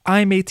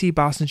I'm A.T.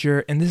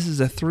 Bossinger, and this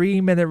is a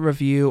 3-minute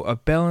review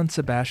of Belle and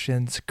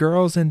Sebastian's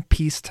Girls in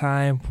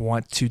Peacetime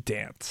Want to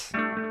Dance.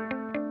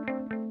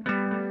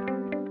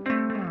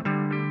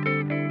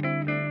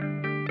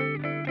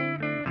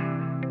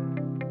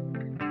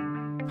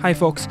 Hi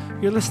folks,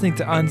 you're listening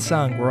to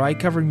Unsung, where I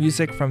cover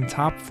music from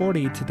top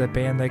 40 to the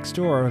band next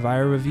door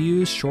via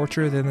reviews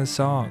shorter than the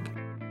song.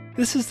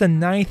 This is the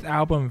 9th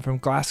album from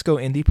Glasgow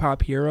indie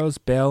pop heroes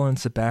Belle and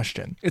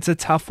Sebastian. It's a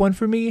tough one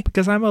for me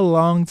because I'm a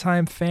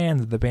longtime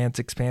fan of the band's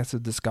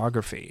expansive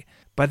discography.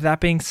 But that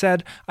being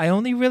said, I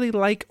only really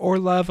like or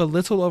love a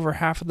little over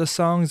half of the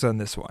songs on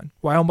this one.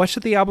 While much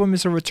of the album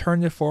is a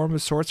return to form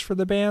of sorts for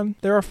the band,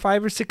 there are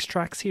 5 or 6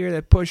 tracks here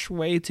that push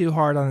way too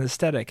hard on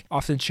aesthetic,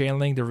 often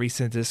channeling the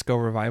recent disco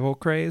revival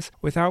craze,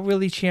 without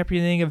really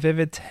championing a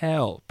vivid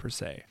tale, per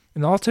se.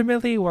 And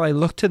ultimately, what I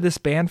look to this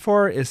band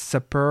for is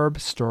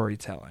superb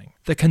storytelling.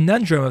 The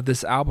conundrum of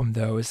this album,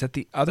 though, is that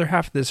the other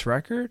half of this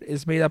record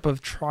is made up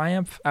of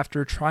triumph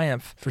after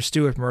triumph for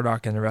Stuart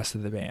Murdoch and the rest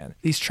of the band.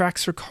 These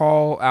tracks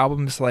recall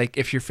albums like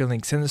If You're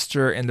Feeling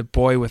Sinister and The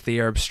Boy with the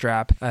Arab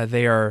Strap.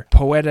 They are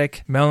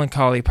poetic,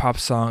 melancholy pop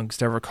songs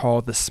that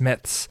recall the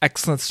Smiths.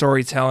 Excellent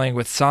storytelling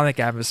with sonic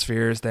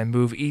atmospheres that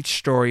move each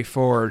story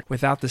forward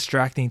without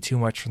distracting too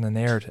much from the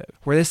narrative.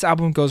 Where this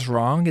album goes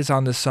wrong is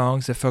on the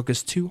songs that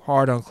focus too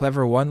hard on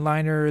clever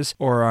one-liners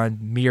or on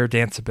mere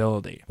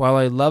danceability. While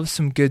I love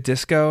some good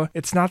disco,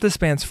 it's not this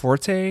band's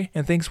forte,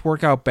 and things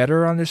work out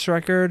better on this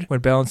record when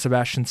Belle and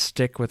Sebastian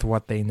stick with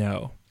what they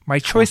know. My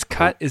choice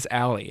cut is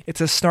Alley. It's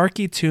a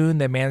snarky tune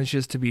that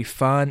manages to be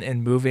fun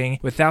and moving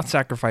without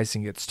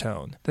sacrificing its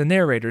tone. The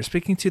narrator,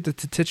 speaking to the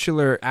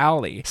titular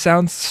Alley,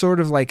 sounds sort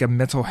of like a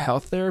mental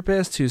health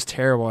therapist who's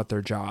terrible at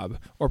their job,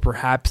 or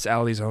perhaps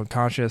Alley's own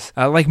conscious.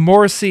 Like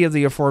Morrissey of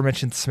the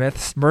aforementioned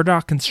Smiths,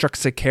 Murdoch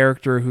constructs a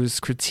character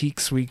whose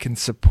critiques we can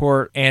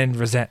support and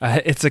resent.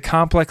 It's a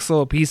complex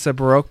little piece of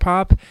Baroque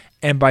pop,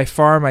 and by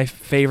far my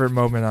favorite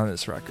moment on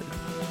this record.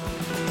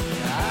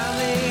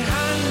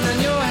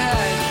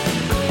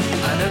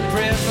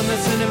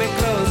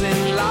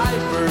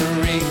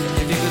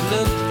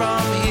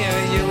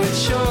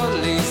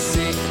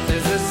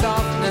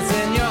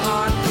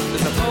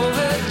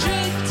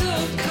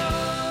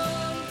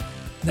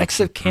 Next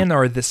of kin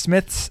are the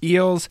Smiths,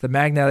 Eels, the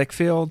Magnetic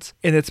Fields.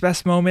 In its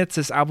best moments,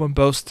 this album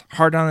boasts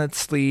heart on its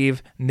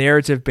sleeve,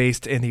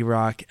 narrative-based indie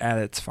rock at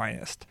its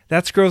finest.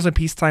 That's Girls in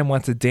Peacetime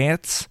Want to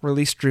Dance,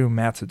 released through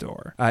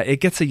Matador.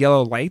 It gets a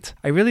yellow light.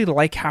 I really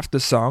like half the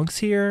songs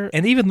here,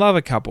 and even love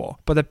a couple,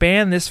 but a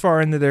band this far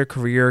into their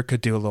career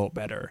could do a little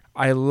better.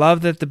 I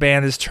love that the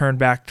band has turned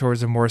back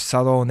towards a more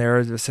subtle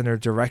narrative-centered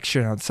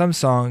direction on some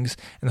songs,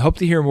 and hope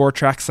to hear more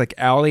tracks like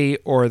Alley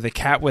or The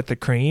Cat with the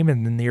Cream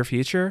in the near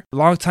future.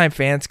 Longtime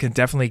fans can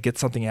definitely get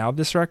something out of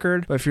this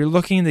record, but if you're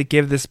looking to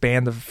give this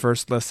band a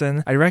first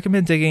listen, I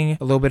recommend digging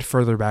a little bit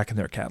further back in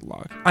their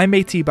catalog. I'm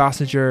A.T.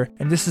 Bossinger,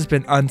 and this has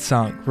been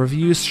Unsung,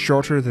 reviews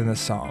shorter than a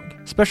song.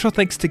 Special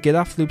thanks to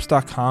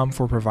GetOffLoops.com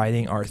for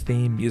providing our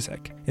theme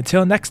music.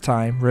 Until next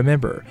time,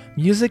 remember,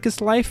 music is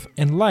life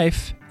and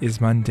life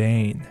is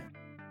mundane.